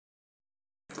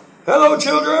Hello,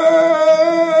 children!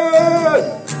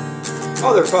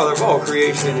 Mother, Father of all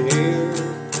creation here.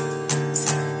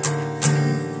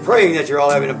 Praying that you're all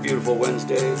having a beautiful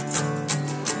Wednesday.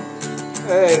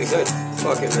 Hey, we said,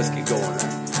 fuck it, let's keep going now.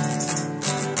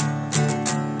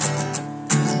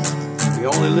 We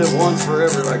only live once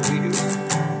forever like we do.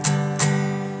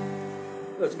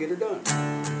 Let's get her done.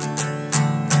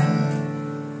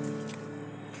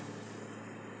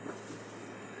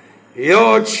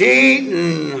 Your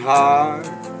cheating heart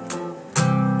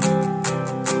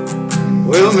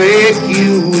will make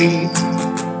you weep.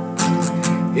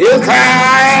 You'll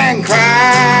cry and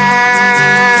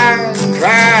cry and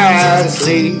try to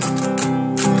sleep,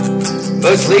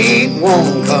 but sleep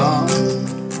won't come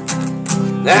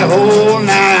that whole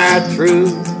night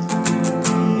through.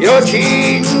 Your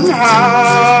cheating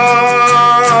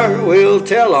heart will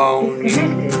tell on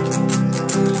you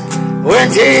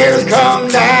when tears come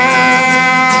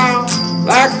down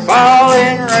like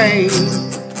falling rain.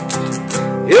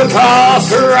 You'll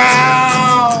toss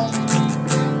around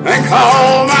and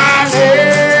call my name.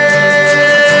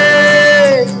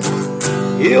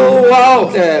 You'll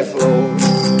walk that floor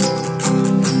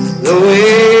the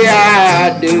way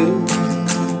I do.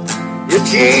 Your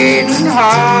cheating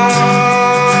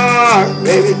heart,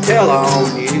 baby, tell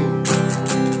on you.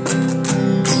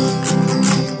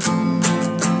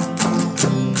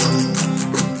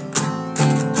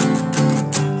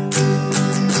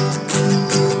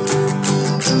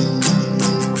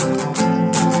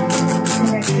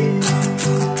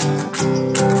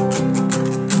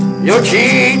 Your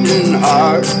cheating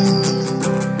heart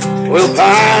will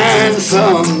find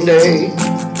someday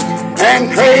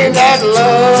and crave that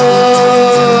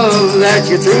love that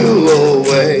you threw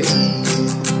away.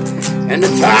 And the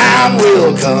time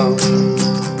will come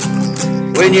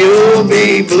when you'll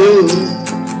be blue.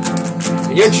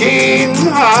 Your cheating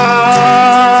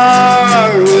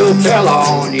heart will tell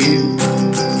on you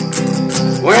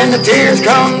when the tears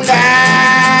come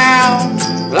down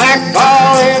like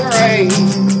falling rain.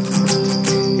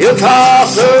 You'll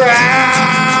toss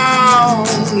around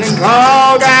and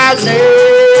call God's name.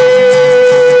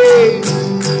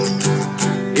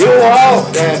 You'll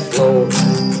walk that floor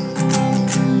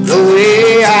the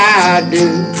way I do.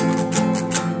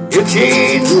 Your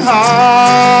cheating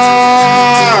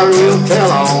heart will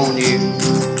tell on you.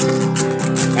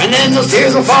 And then those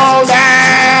tears will fall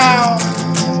down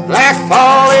like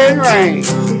falling rain.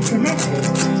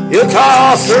 You'll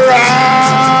toss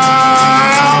around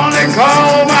and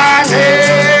call my name,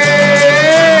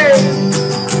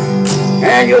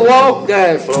 and you'll walk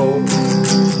that floor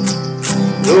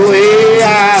the way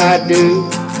I do.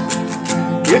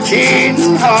 Your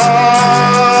cheating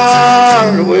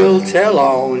heart will tell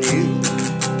on you.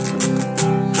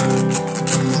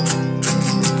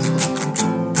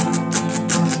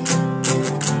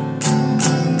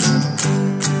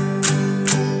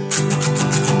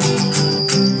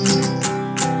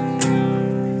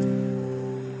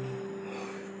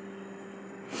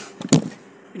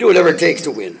 Do whatever it takes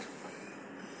to win.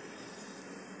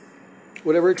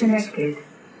 Whatever it takes. Connected.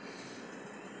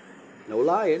 No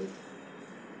lying.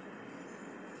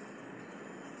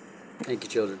 Thank you,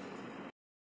 children.